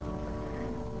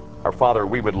Our Father,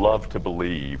 we would love to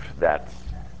believe that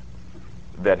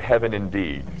heaven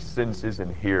indeed senses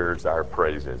and hears our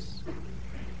praises.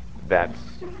 That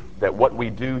what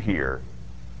we do here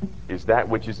is that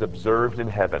which is observed in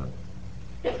heaven.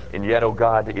 And yet, O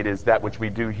God, it is that which we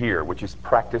do here, which is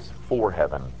practiced for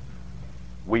heaven.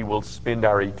 We will spend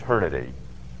our eternity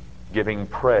giving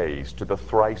praise to the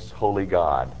thrice holy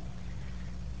God,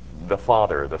 the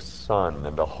Father, the Son,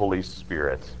 and the Holy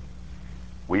Spirit.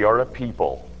 We are a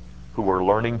people who are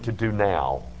learning to do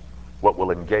now what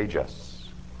will engage us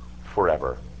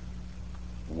forever: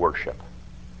 worship.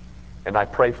 And I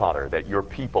pray, Father, that your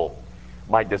people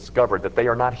might discover that they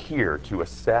are not here to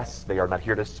assess, they are not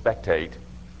here to spectate,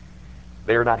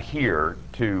 they are not here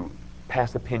to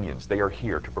pass opinions, they are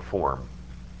here to perform.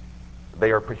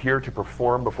 They are here to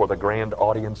perform before the grand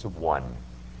audience of one.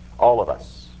 All of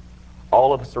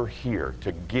us are here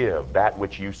to give that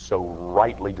which you so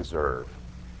rightly deserve.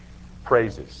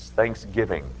 Praises,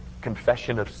 thanksgiving,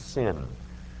 confession of sin,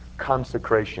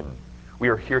 consecration. We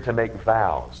are here to make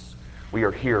vows. We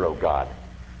are here, O God,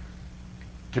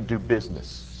 to do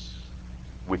business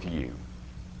with you.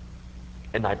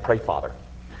 And I pray, Father,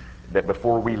 that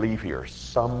before we leave here,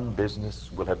 some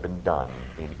business will have been done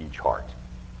in each heart.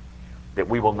 That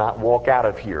we will not walk out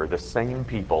of here the same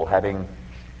people having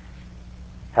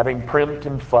primped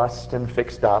and fussed and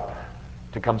fixed up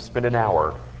to come spend an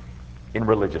hour in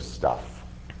religious stuff.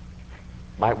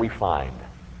 Might we find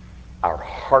our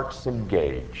hearts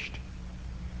engaged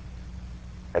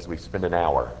as we spend an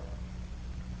hour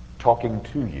talking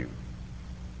to you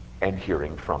and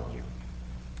hearing from you.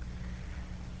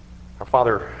 Our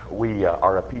Father, we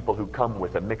are a people who come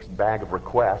with a mixed bag of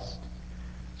requests.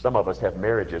 Some of us have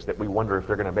marriages that we wonder if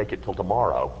they're going to make it till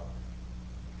tomorrow.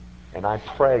 And I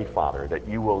pray, Father, that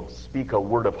you will speak a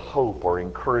word of hope or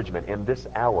encouragement in this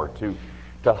hour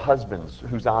to husbands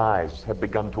whose eyes have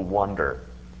begun to wander,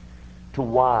 to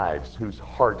wives whose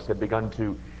hearts have begun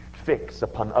to fix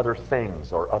upon other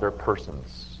things or other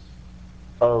persons.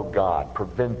 Oh God,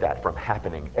 prevent that from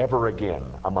happening ever again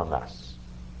among us.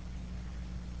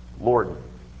 Lord,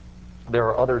 there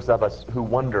are others of us who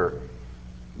wonder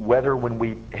whether when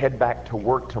we head back to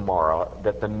work tomorrow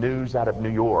that the news out of New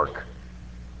York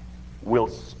will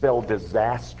spell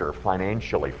disaster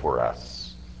financially for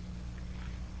us.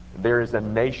 There is a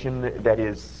nation that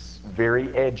is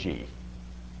very edgy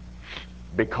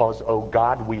because, oh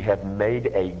God, we have made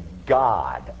a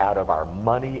God out of our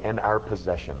money and our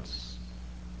possessions.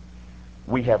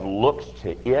 We have looked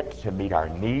to it to meet our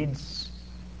needs.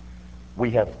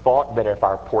 We have thought that if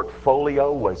our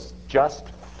portfolio was just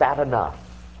fat enough,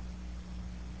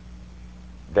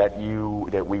 that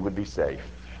we would be safe.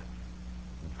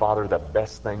 Father, the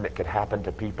best thing that could happen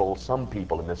to people, some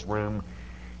people in this room,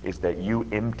 is that you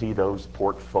empty those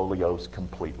portfolios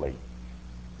completely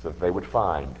so that they would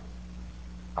find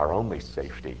our only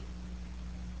safety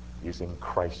is in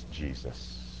Christ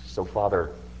Jesus. So,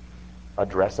 Father,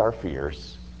 address our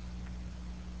fears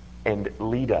and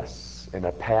lead us in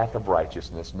a path of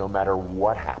righteousness no matter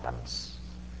what happens.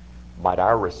 Might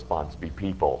our response be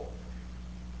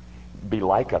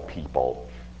like a people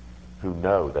who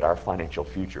know that our financial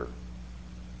future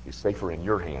is safer in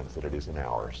your hands than it is in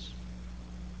ours.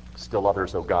 Still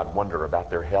others, oh God, wonder about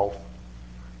their health.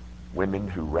 Women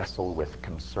who wrestle with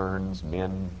concerns,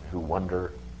 men who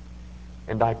wonder.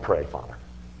 And I pray, Father,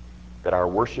 that our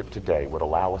worship today would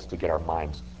allow us to get our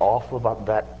minds off of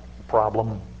that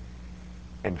problem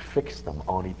and fix them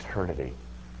on eternity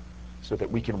so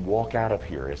that we can walk out of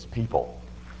here as people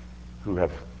who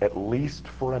have, at least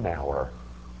for an hour,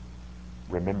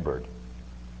 remembered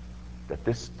that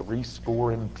this 70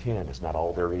 is not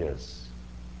all there is.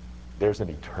 There's an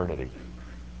eternity,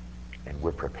 and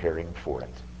we're preparing for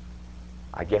it.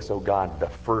 I guess, oh God, the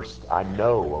first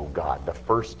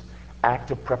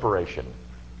act of preparation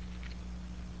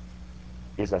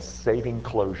is a saving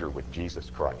closure with Jesus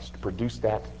Christ. Produce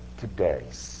that today.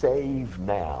 Save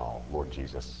now, Lord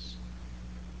Jesus.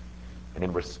 And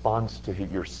in response to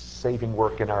your saving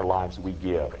work in our lives, we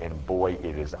give. And boy,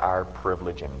 it is our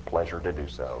privilege and pleasure to do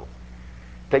so.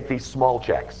 Take these small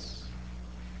checks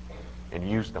and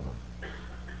use them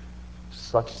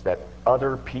such that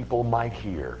other people might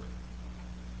hear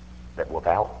that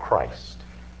without Christ,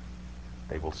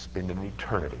 they will spend an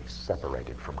eternity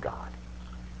separated from God.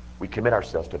 We commit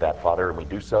ourselves to that, Father, and we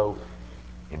do so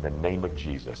in the name of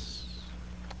Jesus.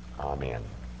 Amen.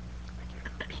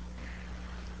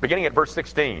 Beginning at verse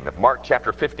 16 of Mark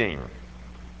chapter 15.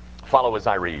 Follow as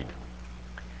I read.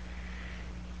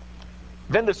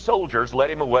 Then the soldiers led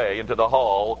him away into the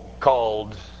hall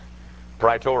called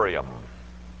Praetorium.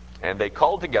 And they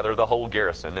called together the whole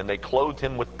garrison, and they clothed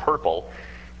him with purple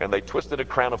And they twisted a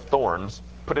crown of thorns,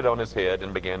 put it on his head,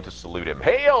 and began to salute him.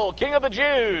 "Hail, King of the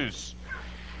Jews!"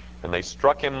 And they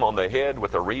struck him on the head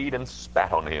with a reed and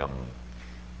spat on him.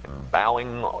 And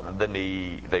bowing on the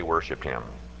knee, they worshipped him.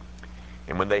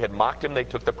 And when they had mocked him, they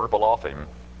took the purple off him,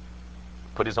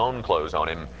 put his own clothes on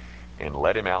him, and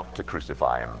led him out to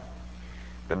crucify him.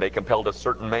 Then they compelled a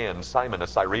certain man, Simon, a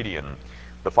Cyrenian,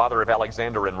 the father of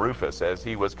Alexander and Rufus, as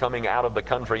he was coming out of the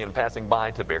country and passing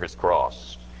by, to bear his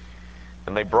cross.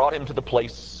 And they brought him to the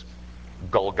place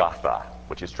Golgotha,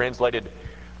 which is translated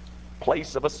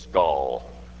place of a skull.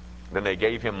 Then they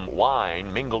gave him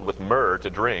wine mingled with myrrh to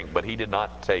drink, but he did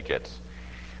not take it.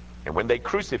 And when they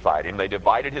crucified him, they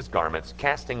divided his garments,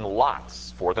 casting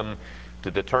lots for them to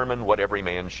determine what every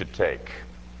man should take.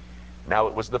 Now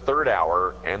it was the third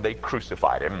hour, and they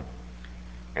crucified him.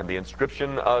 And the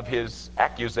inscription of his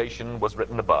accusation was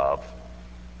written above,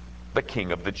 "The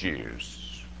King of the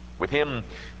Jews." With him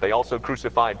they also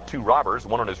crucified two robbers,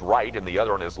 one on his right and the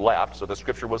other on his left. So the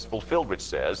scripture was fulfilled, which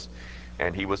says,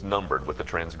 "And he was numbered with the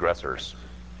transgressors."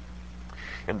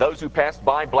 And those who passed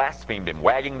by blasphemed him,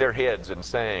 wagging their heads and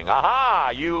saying,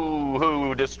 "Aha, you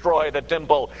who destroy the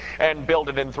temple and build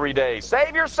it in 3 days,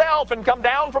 save yourself and come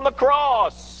down from the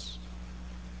cross."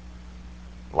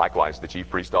 Likewise the chief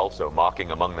priests also,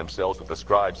 mocking among themselves with the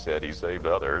scribes, said, "He saved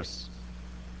others.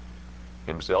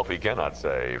 Himself he cannot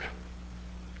save.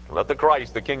 Let the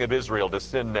Christ, the King of Israel,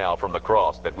 descend now from the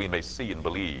cross, that we may see and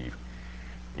believe."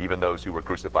 Even those who were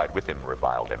crucified with him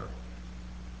reviled him.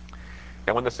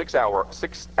 And when the sixth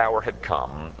hour had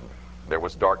come, there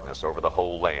was darkness over the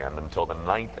whole land until the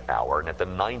 9th hour. And at the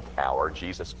 9th hour,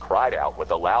 Jesus cried out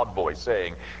with a loud voice,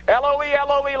 saying, "Eloi,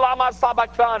 Eloi, lama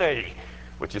sabachthani,"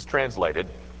 which is translated,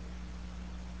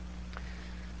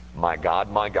 my God,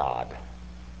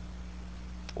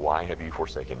 why have you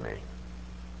forsaken me?"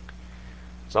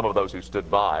 Some of those who stood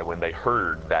by when they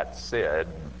heard that said,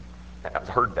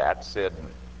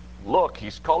 "Look,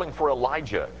 he's calling for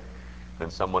Elijah."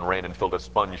 Then someone ran and filled a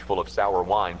sponge full of sour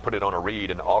wine, put it on a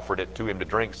reed, and offered it to him to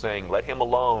drink, saying, "Let him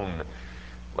alone.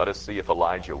 Let us see if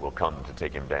Elijah will come to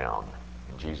take him down."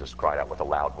 And Jesus cried out with a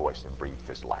loud voice and breathed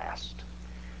his last.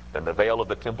 Then the veil of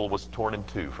the temple was torn in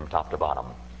two from top to bottom.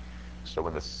 So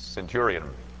when the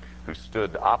centurion who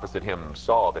stood opposite him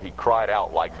saw that he cried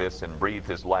out like this and breathed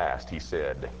his last, he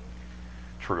said,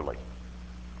 "Truly,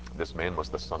 this man was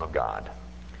the Son of God."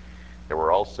 There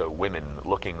were also women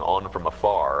looking on from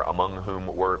afar, among whom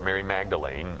were Mary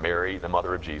Magdalene, Mary the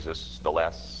mother of Jesus, the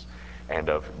less, and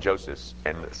of Joseph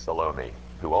and Salome,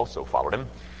 who also followed him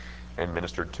and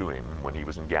ministered to him when he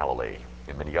was in Galilee,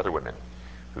 and many other women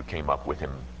who came up with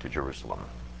him to Jerusalem.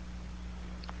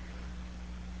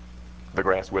 The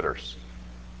grass withers,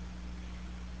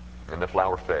 and the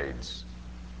flower fades,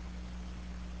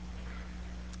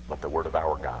 but the word of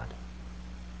our God,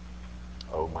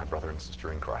 oh, my brother and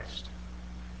sister in Christ,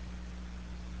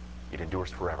 it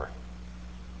endures forever.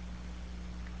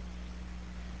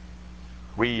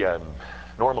 We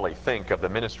normally think of the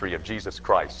ministry of Jesus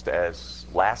Christ as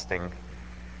lasting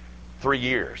 3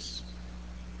 years.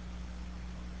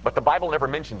 But the Bible never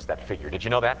mentions that figure. Did you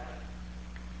know that?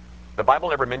 The Bible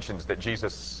never mentions that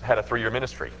Jesus had a 3-year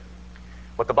ministry.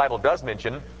 What the Bible does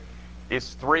mention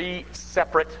is 3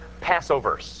 separate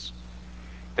Passovers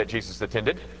that Jesus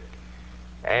attended.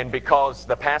 And because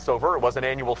the Passover was an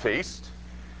annual feast,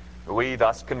 we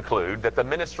thus conclude that the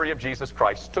ministry of Jesus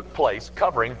Christ took place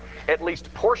covering at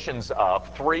least portions of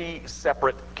 3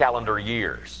 separate calendar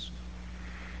years.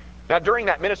 Now, during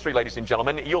that ministry, ladies and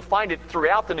gentlemen, you'll find it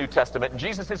throughout the New Testament.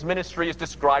 Jesus' ministry is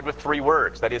described with 3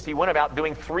 words. That is, he went about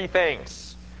doing 3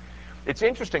 things. It's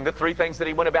interesting, the 3 things that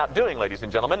he went about doing, ladies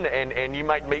and gentlemen, and you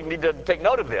might need to take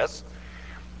note of this,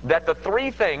 that the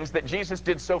 3 things that Jesus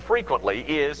did so frequently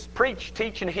is preach,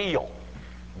 teach, and heal.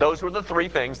 Those were the 3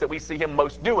 things that we see him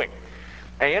most doing.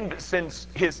 And since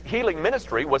his healing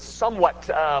ministry was somewhat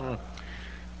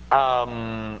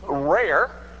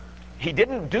rare, he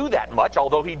didn't do that much,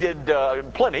 although he did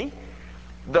plenty.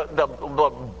 The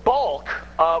bulk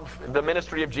of the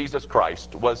ministry of Jesus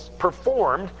Christ was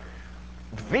performed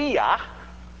via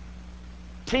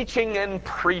teaching and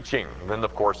preaching. Then,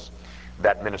 of course,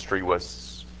 that ministry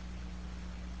was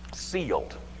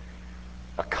sealed,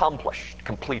 accomplished,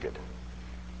 completed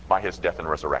by his death and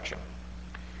resurrection.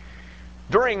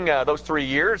 During those 3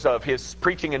 years of his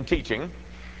preaching and teaching,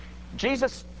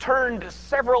 Jesus turned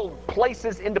several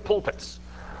places into pulpits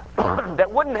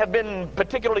that wouldn't have been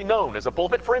particularly known as a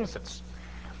pulpit. For instance,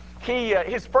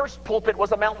 his first pulpit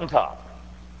was a mountaintop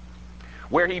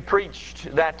where he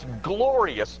preached that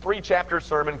glorious 3-chapter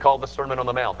sermon called the Sermon on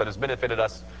the Mount that has benefited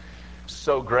us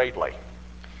so greatly.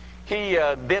 He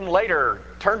then later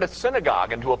turned a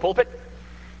synagogue into a pulpit.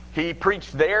 He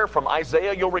preached there from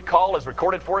Isaiah, you'll recall, as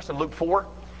recorded for us in Luke 4.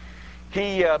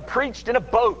 He preached in a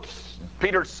boat.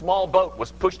 Peter's small boat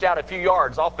was pushed out a few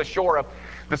yards off the shore of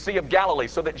the Sea of Galilee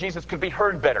so that Jesus could be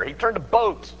heard better. He turned a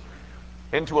boat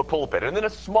into a pulpit, and then a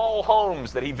small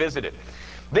homes that he visited.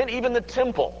 Then even the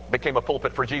temple became a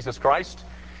pulpit for Jesus Christ.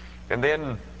 And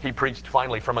then he preached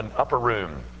finally from an upper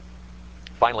room.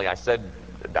 Finally, I said,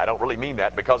 I don't really mean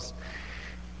that, because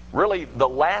really the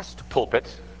last pulpit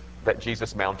that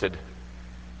Jesus mounted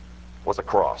was a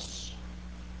cross.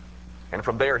 And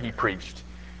from there he preached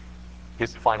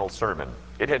his final sermon.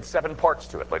 It had 7 parts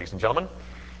to it, ladies and gentlemen.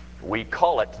 We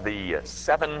call it the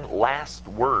 7 last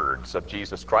words of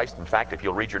Jesus Christ. In fact, if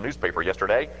you'll read your newspaper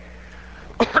yesterday,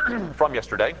 from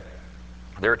yesterday,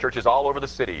 there are churches all over the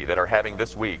city that are having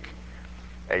this week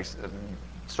a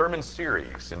sermon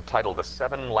series entitled The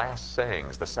 7 Last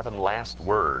Sayings, the 7 Last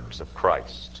Words of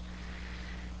Christ.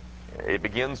 It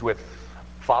begins with,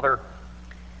 Father,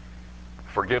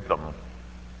 forgive them,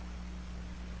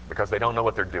 because they don't know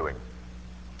what they're doing.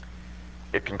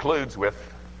 It concludes with,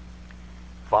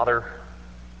 Father,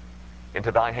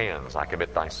 into thy hands I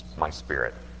commit my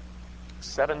spirit.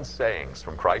 7 sayings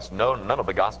from Christ. None of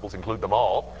the Gospels include them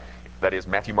all. That is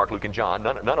Matthew, Mark, Luke, and John.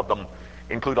 None of them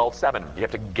include all 7. You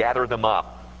have to gather them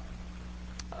up.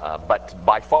 But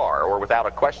by far, or without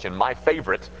a question, my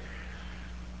favorite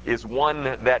is one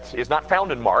that is not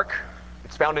found in Mark.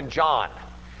 It's found in John.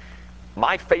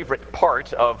 My favorite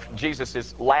part of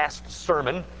Jesus' last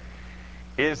sermon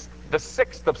is the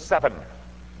 6th of 7.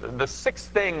 The 6th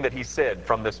thing that he said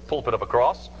from this pulpit of a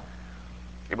cross.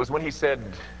 It was when he said,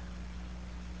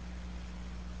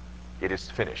 it is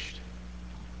finished.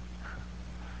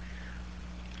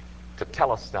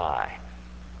 Tetelestai.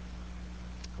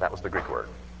 That was the Greek word.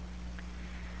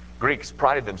 Greeks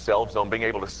prided themselves on being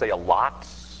able to say a lot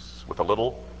with a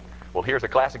little. Well, here's a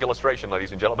classic illustration,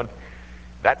 ladies and gentlemen.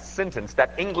 That sentence,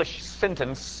 that English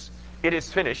sentence, it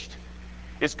is finished,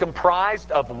 is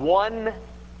comprised of one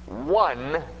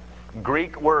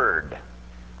Greek word,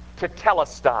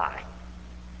 tetelestai.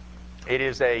 It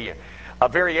is a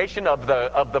variation of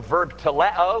the verb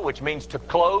teleo, which means to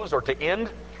close or to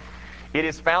end. It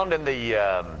is found in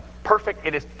the perfect.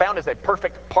 It is found as a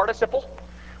perfect participle,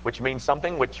 which means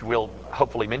something which we'll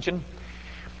hopefully mention.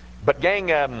 But gang,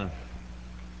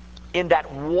 in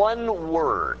that one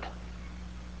word,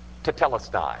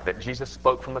 tetelestai, that Jesus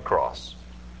spoke from the cross,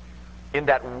 in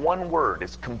that one word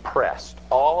is compressed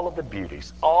all of the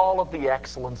beauties, all of the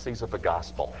excellencies of the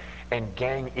gospel. And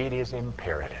gang, it is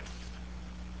imperative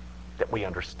that we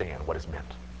understand what is meant.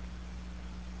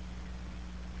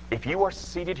 If you are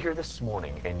seated here this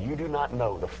morning and you do not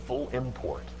know the full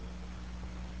import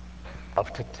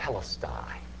of tetelestai,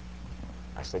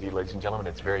 I say to you, ladies and gentlemen,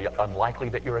 it's very unlikely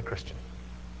that you're a Christian.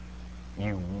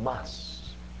 You must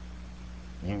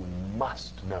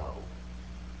know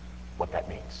what that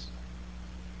means.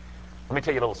 Let me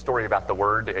tell you a little story about the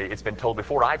word. It's been told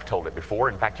before. I've told it before.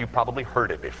 In fact, you've probably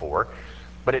heard it before.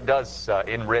 But it does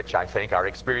enrich, I think, our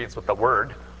experience with the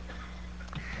word.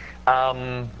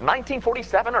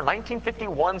 1947 or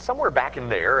 1951, somewhere back in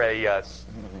there, a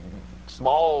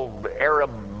small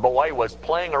Arab boy was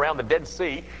playing around the Dead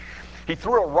Sea. He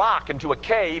threw a rock into a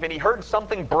cave and he heard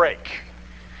something break.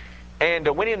 And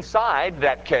went inside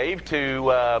that cave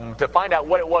to find out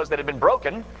what it was that had been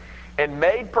broken, and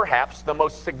made perhaps the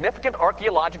most significant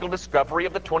archaeological discovery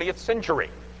of the 20th century.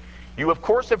 You, of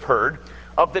course, have heard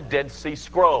of the Dead Sea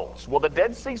Scrolls. Well, the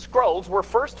Dead Sea Scrolls were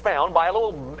first found by a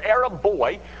little Arab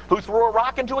boy who threw a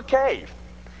rock into a cave.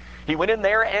 He went in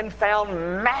there and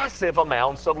found massive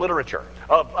amounts of literature,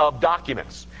 of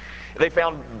documents. They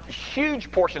found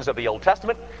huge portions of the Old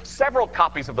Testament, several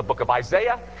copies of the book of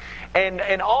Isaiah, and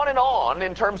on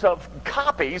in terms of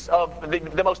copies of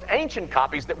the most ancient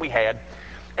copies that we had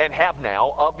and have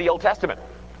now of the Old Testament.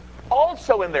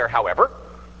 Also in there, however,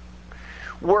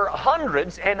 were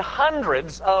hundreds and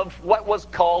hundreds of what was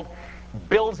called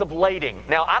bills of lading.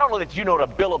 Now, I don't know that you know what a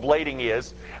bill of lading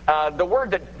is. The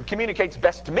word that communicates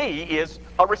best to me is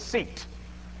a receipt.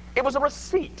 It was a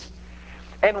receipt.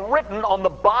 And written on the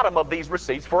bottom of these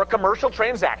receipts for a commercial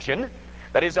transaction,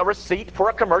 that is a receipt for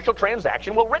a commercial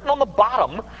transaction, well, written on the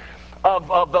bottom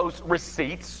of those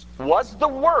receipts was the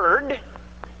word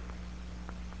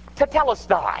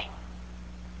tetelestai.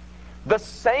 The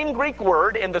same Greek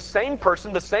word in the same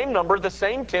person, the same number, the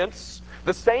same tense,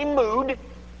 the same mood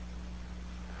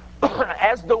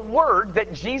as the word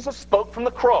that Jesus spoke from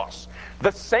the cross.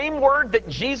 The same word that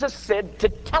Jesus said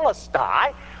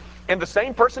tetelestai in the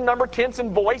same person, number, tense,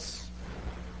 and voice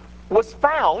was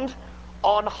found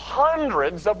on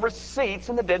hundreds of receipts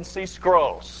in the Dead Sea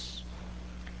Scrolls.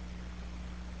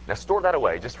 Now store that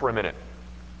away just for a minute,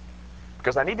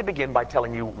 because I need to begin by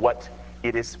telling you what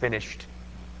 "it is finished"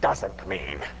 doesn't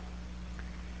mean.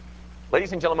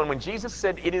 Ladies and gentlemen, when Jesus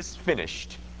said "it is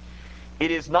finished,"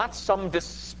 it is not some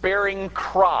despairing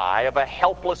cry of a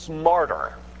helpless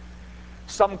martyr,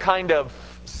 some kind of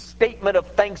statement of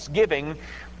thanksgiving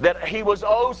that he was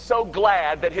oh so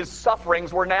glad that his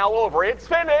sufferings were now over. It's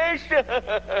finished!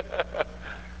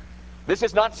 This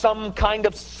is not some kind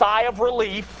of sigh of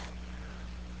relief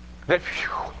that,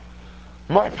 phew,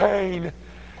 my pain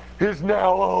is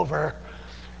now over.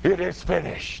 It is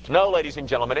finished. No, ladies and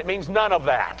gentlemen, it means none of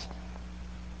that.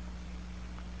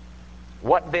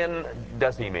 What then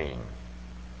does he mean?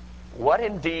 What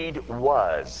indeed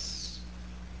was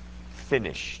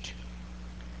finished?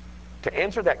 To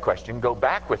answer that question, go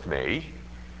back with me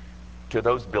to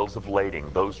those bills of lading,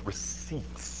 those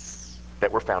receipts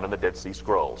that were found in the Dead Sea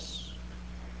Scrolls.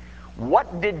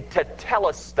 What did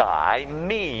tetelestai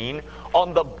mean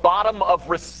on the bottom of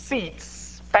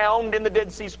receipts found in the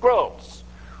Dead Sea Scrolls?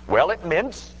 Well, it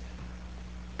meant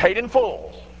paid in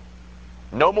full.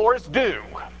 No more is due.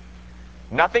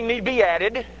 Nothing need be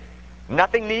added.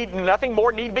 Nothing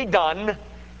more need be done.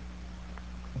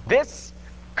 This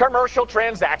commercial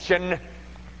transaction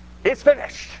is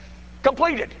finished,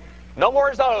 completed. No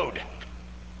more is owed.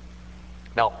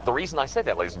 Now, the reason I say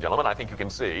that, ladies and gentlemen, I think you can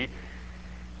see,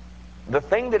 the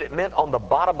thing that it meant on the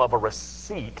bottom of a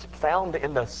receipt found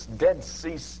in the Dead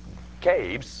Sea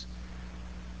caves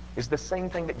is the same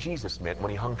thing that Jesus meant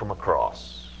when he hung from a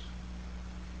cross.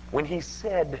 When he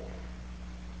said,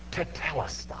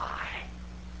 tetelestai,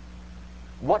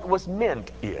 what was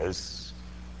meant is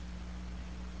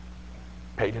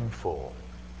paid in full.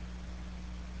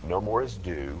 No more is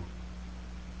due.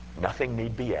 Nothing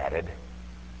need be added.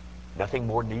 Nothing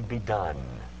more need be done.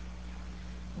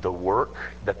 The work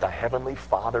that the Heavenly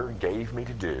Father gave me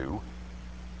to do,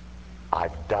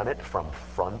 I've done it from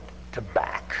front to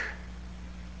back.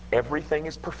 Everything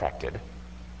is perfected.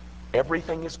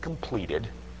 Everything is completed.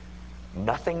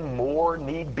 Nothing more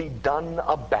need be done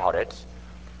about it.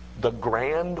 The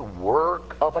grand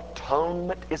work of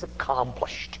atonement is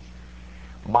accomplished.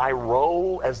 My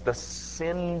role as the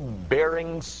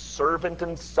sin-bearing servant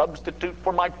and substitute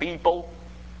for my people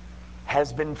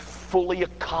has been fully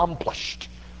accomplished.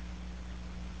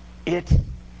 It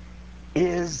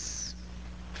is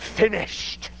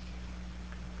finished.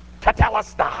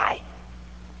 Tetelestai.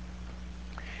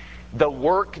 The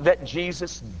work that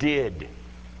Jesus did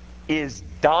is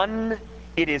done.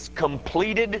 It is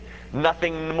completed.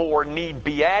 Nothing more need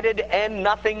be added, and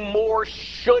nothing more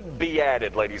should be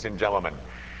added, ladies and gentlemen.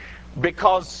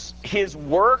 Because his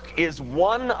work is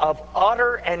one of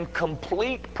utter and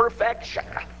complete perfection.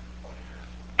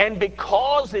 And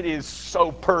because it is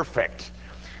so perfect,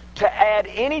 to add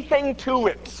anything to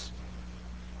it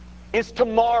is to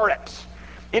mar it.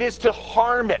 It is to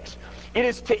harm it. It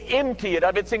is to empty it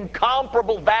of its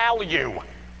incomparable value.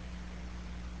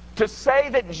 To say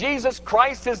that Jesus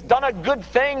Christ has done a good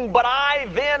thing, but I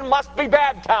then must be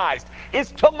baptized,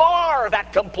 is to mar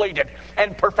that completed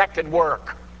and perfected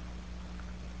work.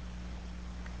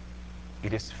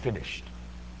 It is finished.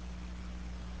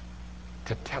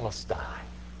 Tetelestai.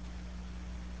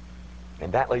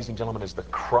 And that, ladies and gentlemen, is the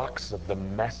crux of the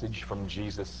message from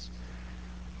Jesus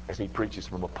as he preaches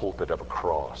from a pulpit of a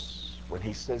cross. When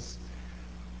he says,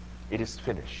 it is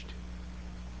finished,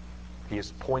 he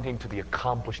is pointing to the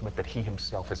accomplishment that he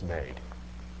himself has made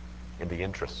in the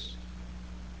interests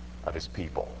of his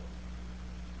people.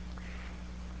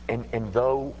 And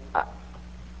though,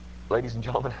 ladies and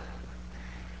gentlemen,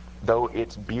 though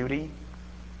its beauty,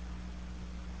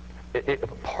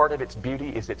 part of its beauty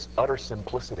is its utter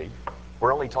simplicity.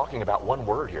 We're only talking about one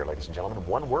word here, ladies and gentlemen,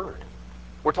 one word.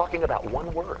 We're talking about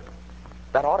one word.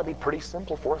 That ought to be pretty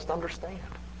simple for us to understand.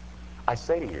 I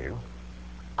say to you,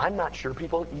 I'm not sure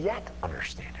people yet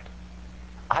understand it.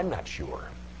 I'm not sure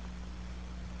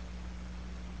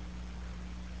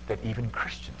that even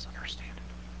Christians understand it.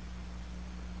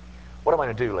 What I'm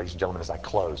going to do, ladies and gentlemen, as I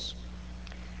close,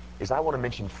 is I want to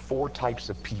mention 4 types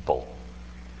of people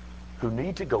who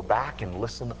need to go back and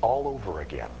listen all over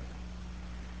again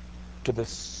to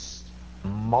this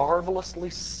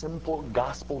marvelously simple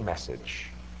gospel message,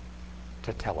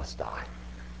 tetelestai.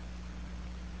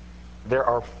 There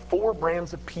are 4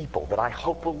 brands of people that I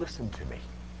hope will listen to me,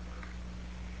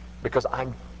 because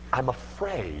I'm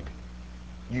afraid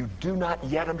you do not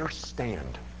yet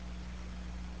understand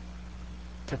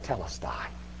tetelestai.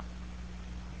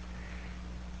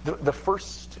 The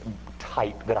first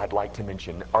type that I'd like to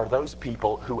mention are those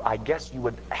people who I guess you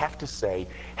would have to say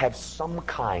have some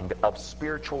kind of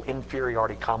spiritual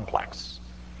inferiority complex.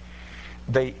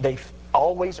 They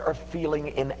always are feeling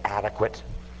inadequate,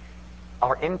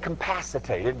 are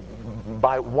incapacitated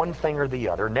by one thing or the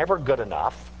other, never good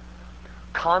enough,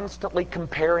 constantly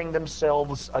comparing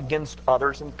themselves against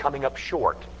others and coming up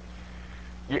short.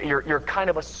 You're kind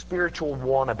of a spiritual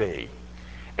wannabe.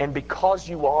 And because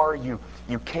you are, you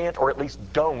can't, or at least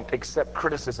don't, accept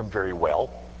criticism very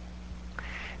well.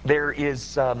 There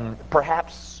is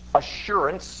perhaps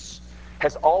assurance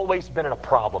has always been a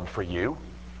problem for you.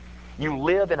 You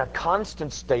live in a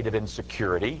constant state of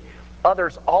insecurity.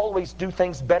 Others always do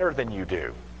things better than you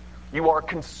do. You are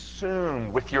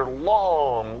consumed with your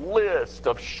long list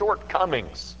of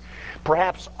shortcomings.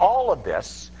 Perhaps all of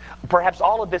this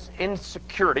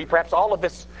insecurity, perhaps all of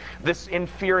this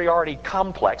inferiority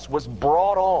complex was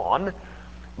brought on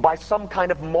by some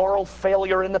kind of moral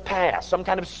failure in the past, some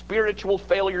kind of spiritual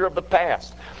failure of the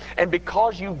past. And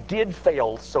because you did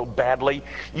fail so badly,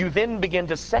 you then begin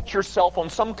to set yourself on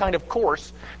some kind of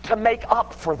course to make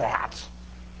up for that.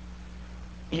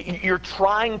 You're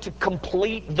trying to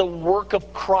complete the work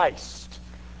of Christ,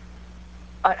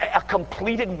 a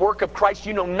completed work of Christ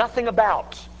you know nothing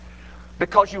about,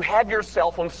 because you have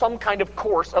yourself on some kind of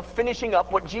course of finishing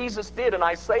up what Jesus did. And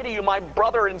I say to you, my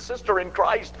brother and sister in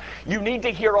Christ, you need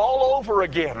to hear all over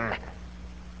again.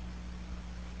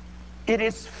 It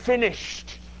is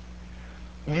finished.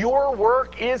 Your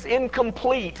work is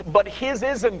incomplete, but His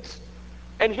isn't.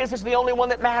 And His is the only one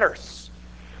that matters.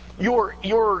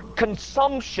 Your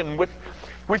consumption with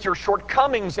your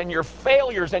shortcomings and your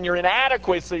failures and your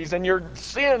inadequacies and your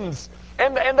sins,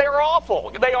 and they're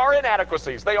awful. They are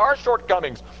inadequacies. They are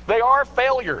shortcomings. They are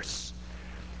failures.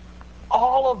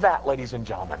 All of that, ladies and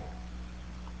gentlemen,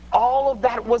 all of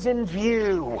that was in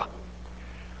view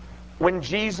when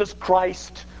Jesus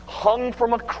Christ hung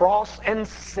from a cross and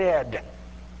said,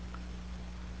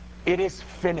 "It is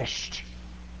finished."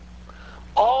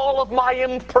 All of my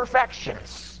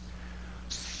imperfections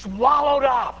swallowed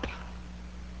up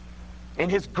in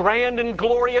His grand and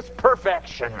glorious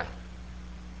perfection.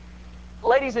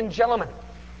 Ladies and gentlemen,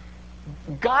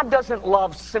 God doesn't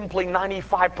love simply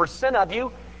 95% of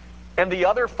you and the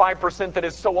other 5% that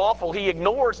is so awful He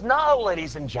ignores. No,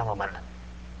 ladies and gentlemen.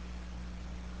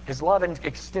 His love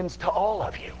extends to all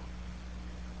of you.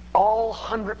 All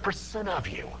 100% of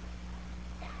you.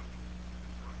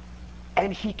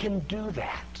 And He can do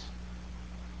that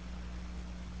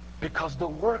because the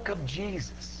work of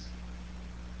Jesus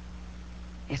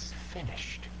is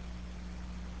finished.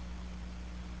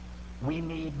 We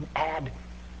need add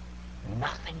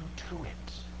nothing to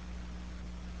it.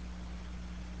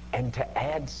 And to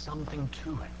add something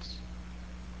to it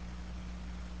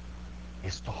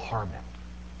is to harm it.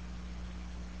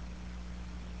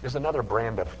 There's another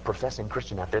brand of professing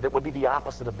Christian out there that would be the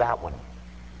opposite of that one.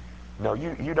 No,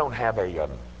 you don't have an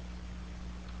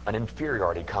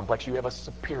inferiority complex. You have a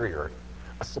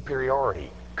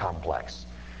superiority complex.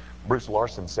 Bruce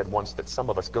Larson said once that some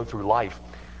of us go through life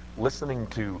listening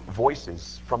to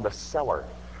voices from the cellar.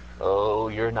 Oh,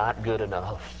 you're not good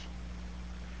enough.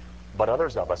 But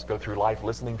others of us go through life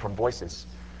listening from voices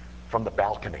from the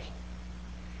balcony.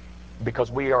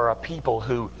 Because we are a people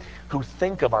who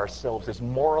think of ourselves as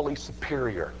morally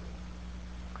superior.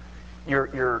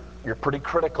 You're pretty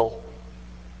critical.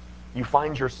 You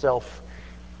find yourself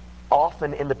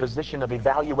often in the position of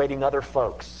evaluating other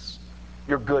folks.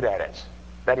 You're good at it.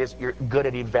 That is, you're good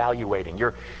at evaluating.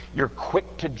 You're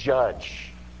quick to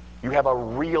judge. You have a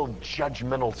real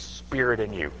judgmental spirit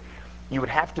in you. You would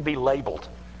have to be labeled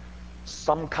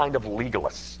some kind of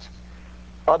legalist.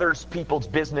 Others people's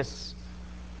business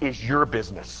is your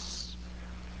business.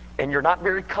 And you're not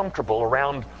very comfortable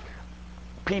around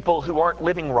people who aren't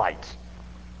living right,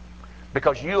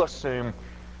 because you assume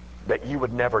that you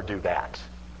would never do that.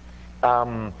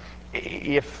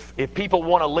 If people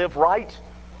want to live right,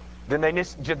 then they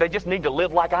just need to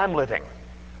live like I'm living,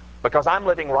 because I'm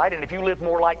living right, and if you live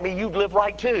more like me, you'd live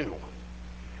right too.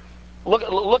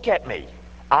 Look at me.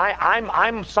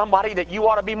 I'm somebody that you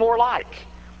ought to be more like.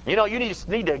 You know, you just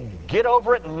need to get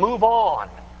over it and move on.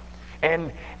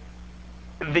 And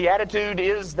the attitude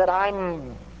is that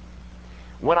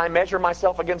when I measure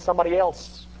myself against somebody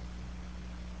else,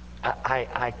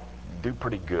 I do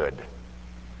pretty good.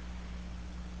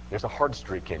 There's a hard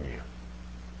streak in you.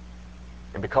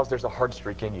 And because there's a hard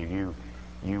streak in you,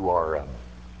 you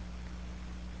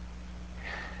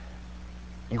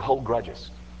hold grudges.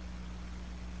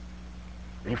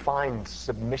 You find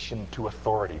submission to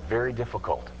authority very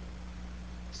difficult.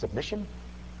 Submission?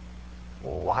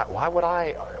 Why would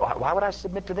I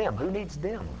submit to them? Who needs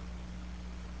them?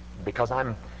 Because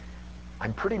I'm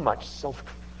pretty much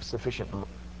self-sufficient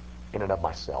in and of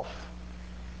myself.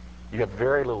 You have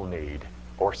very little need,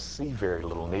 or see very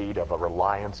little need, of a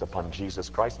reliance upon Jesus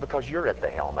Christ, because you're at the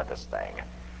helm of this thing.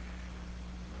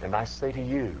 And I say to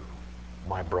you,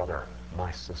 my brother,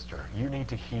 my sister, you need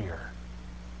to hear,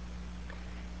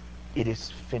 it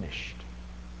is finished,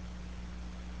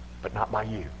 but not by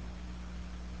you.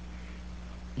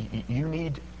 You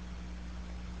need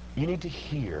to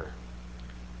hear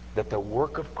that the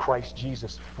work of Christ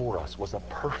Jesus for us was a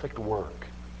perfect work,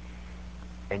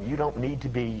 and you don't need to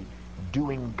be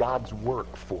doing God's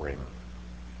work for him.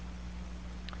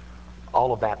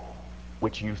 All of that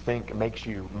which you think makes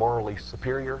you morally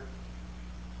superior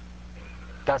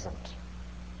doesn't.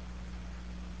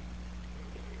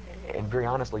 And very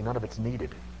honestly, none of it's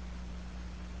needed,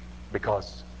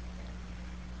 because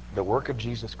the work of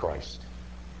Jesus Christ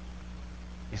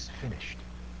is finished.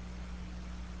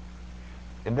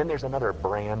 And then there's another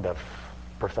brand of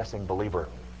professing believer.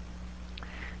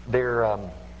 They're,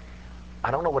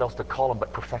 I don't know what else to call them,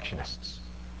 but perfectionists.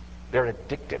 They're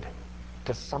addicted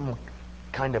to some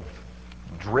kind of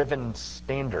driven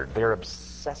standard. They're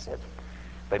obsessive.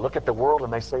 They look at the world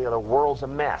and they say, the world's a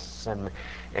mess,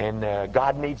 and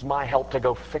God needs my help to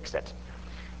go fix it.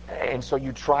 And so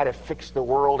you try to fix the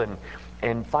world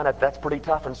and find out that's pretty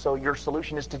tough, and so your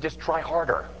solution is to just try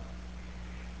harder.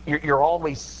 You're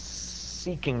always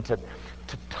seeking to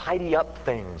tidy up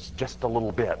things just a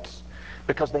little bit,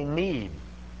 because they need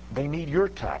your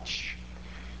touch.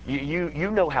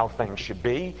 You know how things should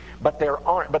be, but they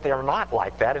are not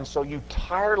like that, and so you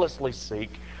tirelessly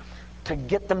seek to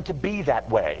get them to be that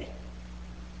way.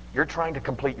 You're trying to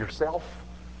complete yourself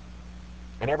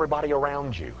and everybody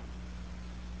around you.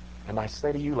 And I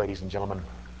say to you, ladies and gentlemen,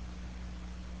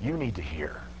 you need to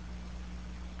hear,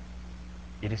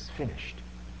 it is finished.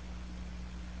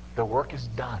 The work is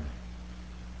done.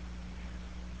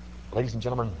 Ladies and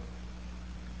gentlemen,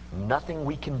 nothing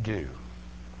we can do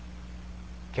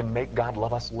can make God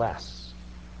love us less.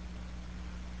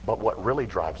 But what really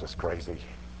drives us crazy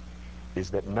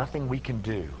is that nothing we can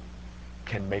do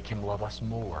can make him love us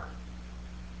more.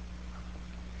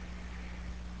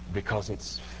 Because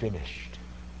it's finished.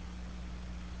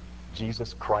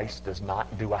 Jesus Christ does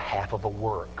not do a half of a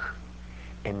work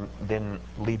and then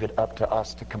leave it up to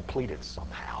us to complete it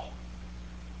somehow.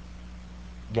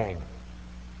 Gang,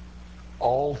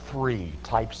 all three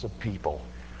types of people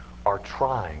are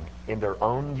trying in their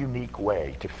own unique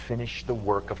way to finish the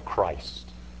work of Christ.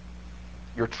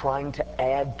 You're trying to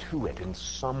add to it in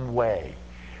some way.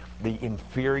 The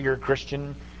inferior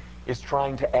Christian is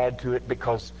trying to add to it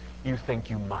because you think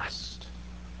you must.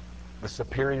 The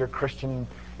superior Christian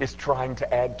is trying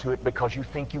to add to it because you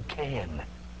think you can.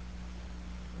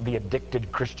 The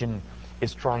addicted Christian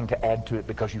is trying to add to it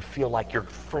because you feel like your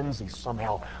frenzy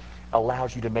somehow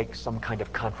allows you to make some kind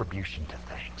of contribution to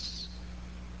things.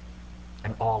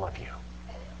 And all of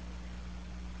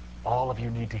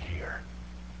you need to hear,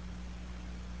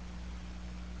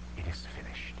 it is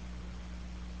finished.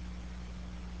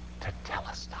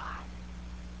 Tetelestai.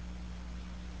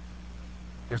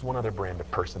 There's one other brand of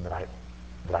person that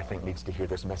I think needs to hear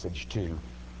this message too.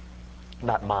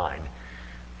 Not mine,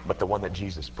 but the one that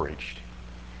Jesus preached.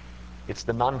 It's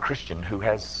the non-Christian who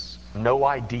has no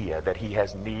idea that he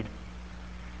has need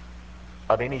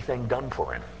of anything done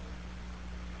for him.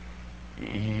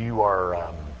 You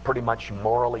are pretty much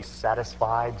morally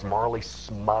satisfied, morally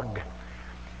smug,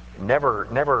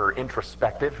 never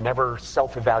introspective, never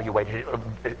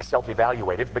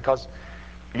self-evaluative, because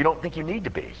you don't think you need to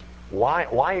be.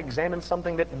 Why examine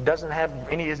something that doesn't have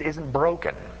isn't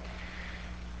broken?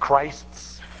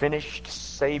 Christ's finished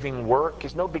saving work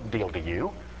is no big deal to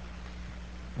you,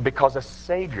 because a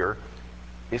Savior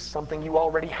is something you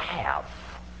already have.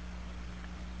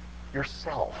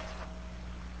 Yourself.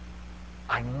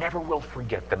 I never will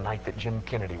forget the night that Jim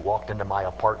Kennedy walked into my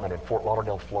apartment in Fort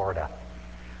Lauderdale, Florida.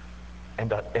 And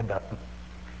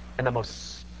the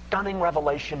most stunning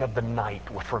revelation of the night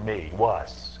for me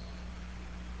was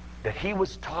that he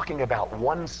was talking about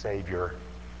one Savior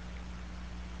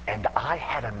and I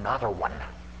had another one.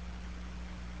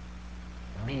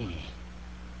 Me.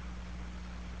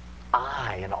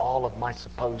 I, in all of my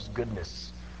supposed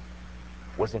goodness,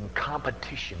 was in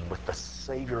competition with the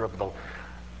Savior of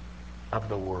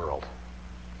the world.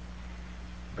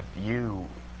 But you,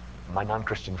 my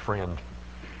non-Christian friend,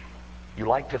 you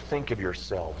like to think of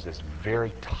yourselves as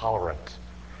very tolerant,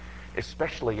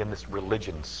 especially in this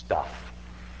religion stuff.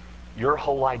 Your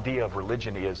whole idea of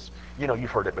religion is,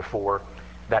 you've heard it before,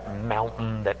 that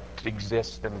mountain that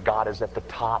exists and God is at the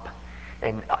top.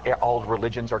 And all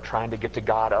religions are trying to get to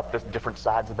God up the different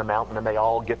sides of the mountain, and they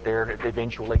all get there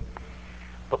eventually.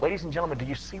 But ladies and gentlemen, do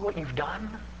you see what you've done?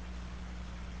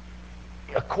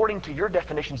 According to your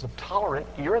definitions of tolerant,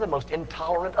 you're the most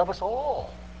intolerant of us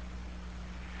all.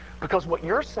 Because what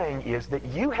you're saying is that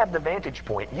you have the vantage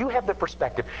point, you have the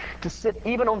perspective to sit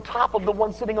even on top of the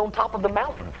one sitting on top of the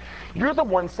mountain. You're the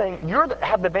one saying,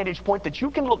 have the vantage point that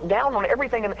you can look down on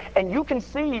everything and you can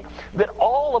see that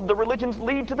all of the religions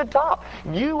lead to the top.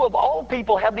 You, of all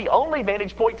people, have the only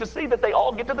vantage point to see that they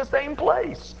all get to the same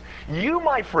place. You,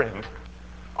 my friend,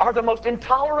 are the most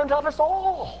intolerant of us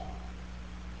all.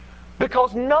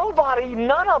 Because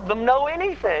none of them know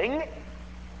anything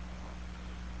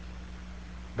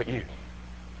but you.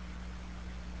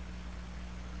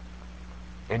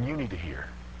 And you need to hear,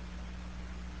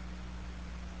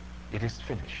 it is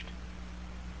finished.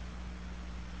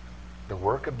 The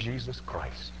work of Jesus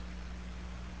Christ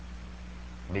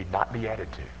need not be added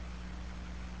to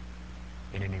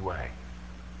in any way.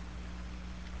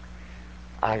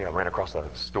 I ran across a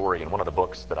story in one of the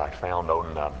books that I found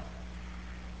on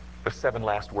the 7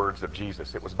 last words of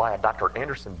Jesus. It was by a Dr.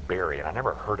 Anderson Berry, and I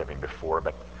never heard of him before,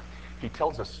 but he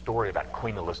tells a story about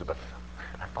Queen Elizabeth.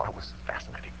 I thought it was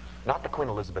fascinating. Not the Queen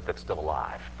Elizabeth that's still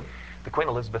alive. The Queen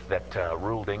Elizabeth that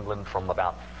ruled England from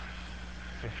about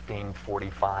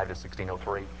 1545 to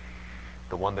 1603.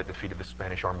 The one that defeated the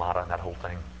Spanish Armada and that whole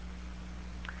thing.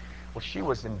 Well, she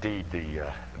was indeed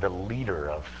the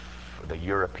leader of the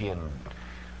European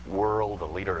world, the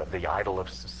leader of the idol of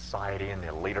society, and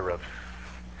the leader of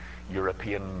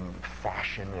European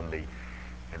fashion and the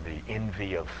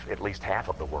envy of at least half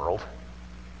of the world.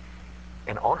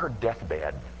 And on her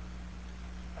deathbed,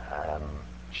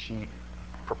 she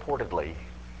purportedly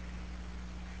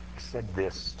said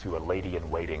this to a lady in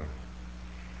waiting.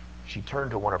 She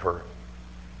turned to one of her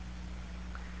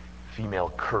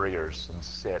female couriers and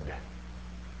said,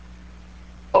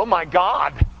 "Oh my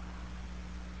God,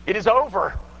 it is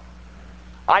over.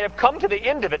 I have come to the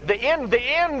end of it. The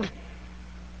end.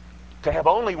 To have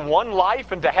only one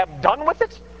life and to have done with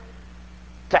it?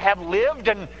 To have lived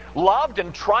and loved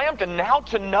and triumphed and now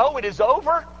to know it is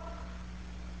over?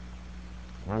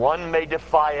 One may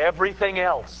defy everything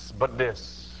else but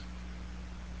this."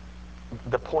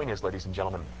 The point is, ladies and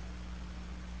gentlemen,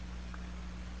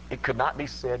 it could not be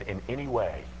said in any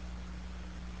way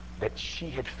that she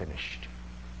had finished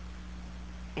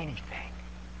anything.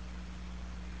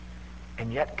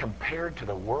 And yet, compared to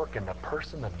the work and the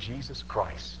person of Jesus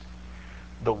Christ,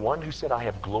 the one who said, "I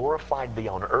have glorified thee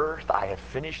on earth, I have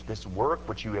finished this work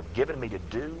which you have given me to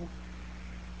do,"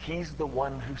 he's the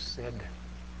one who said,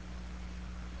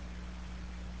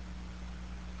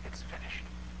 "It's finished."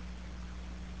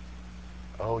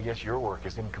 Oh, yes, your work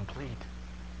is incomplete,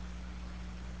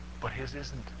 but his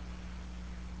isn't.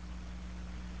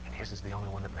 And his is the only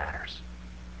one that matters.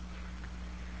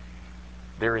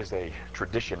 There is a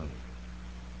tradition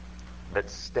that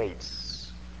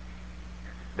states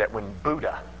that when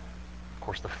Buddha, of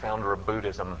course the founder of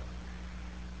Buddhism,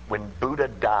 when Buddha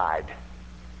died,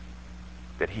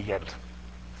 that he had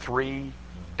 3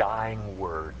 dying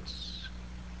words.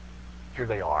 Here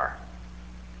they are.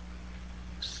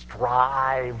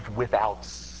 Strive without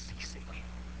ceasing.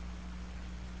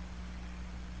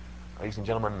 Ladies and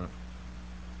gentlemen,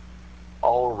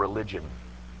 all religion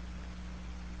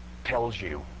tells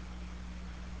you,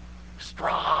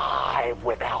 strive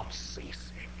without ceasing.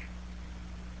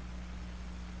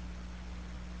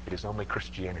 It is only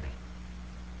Christianity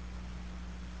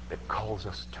that calls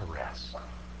us to rest.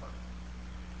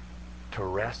 To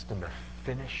rest in the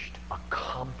finished,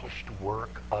 accomplished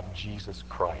work of Jesus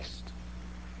Christ.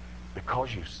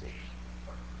 Because you see,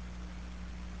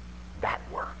 that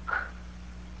work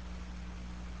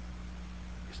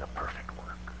is a perfect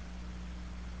work.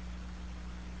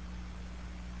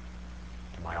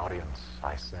 To my audience,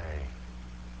 I say,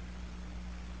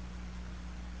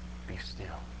 be still.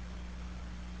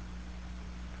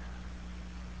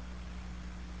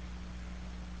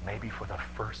 Maybe for the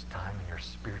first time in your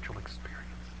spiritual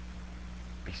experience,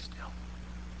 be still.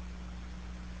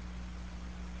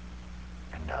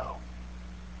 And know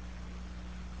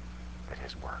that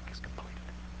his work is completed.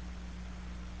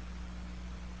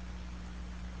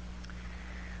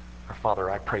 Our Father,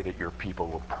 I pray that your people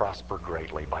will prosper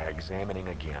greatly by examining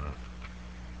again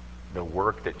the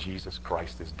work that Jesus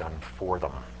Christ has done for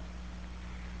them,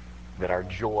 that our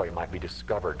joy might be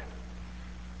discovered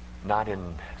not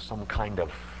in some kind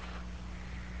of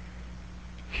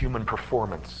human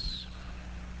performance,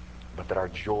 but that our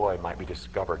joy might be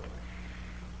discovered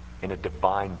in a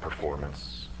divine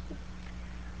performance,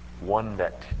 one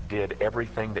that did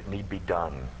everything that need be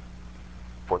done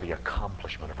for the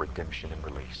accomplishment of redemption and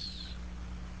release.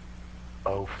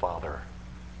 Oh, Father,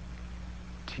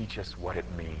 teach us what it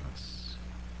means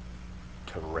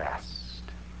to rest.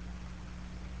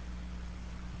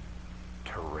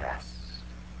 To rest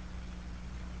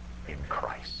in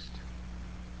Christ.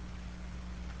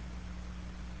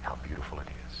 How beautiful it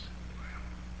is.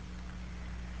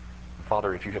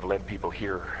 Father, if you have led people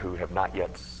here who have not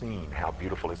yet seen how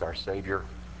beautiful is our Savior,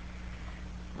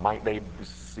 might they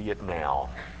see it now.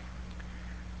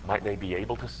 Might they be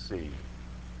able to see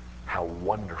how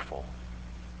wonderful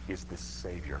is this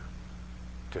Savior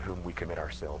to whom we commit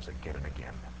ourselves again and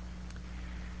again.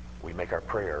 We make our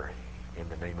prayer in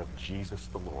the name of Jesus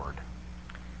the Lord.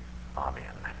 Amen.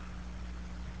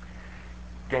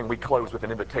 Again, we close with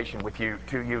an invitation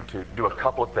to you to do a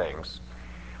couple of things.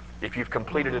 If you've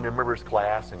completed a new members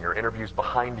class and your interview's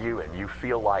behind you and you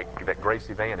feel like that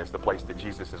Gracie Van is the place that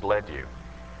Jesus has led you,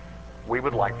 we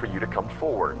would like for you to come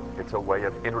forward. It's a way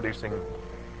of introducing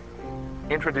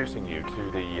you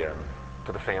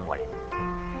to the family.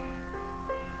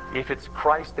 If it's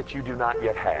Christ that you do not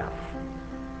yet have,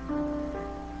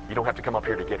 you don't have to come up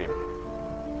here to get him.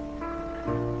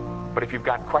 But if you've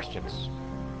got questions,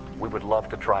 we would love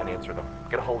to try and answer them.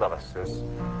 Get a hold of us.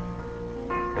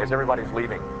 As everybody's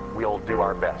leaving, we'll do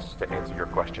our best to answer your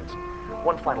questions.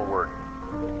 One final word.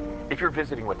 If you're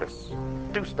visiting with us,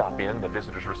 do stop in the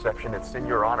visitor's reception. It's in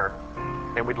your honor.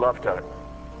 And we'd love to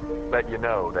let you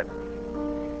know that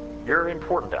you're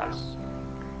important to us.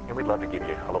 And we'd love to give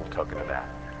you a little token of that.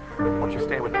 Won't you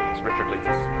stand with me as Richard leads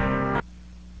us?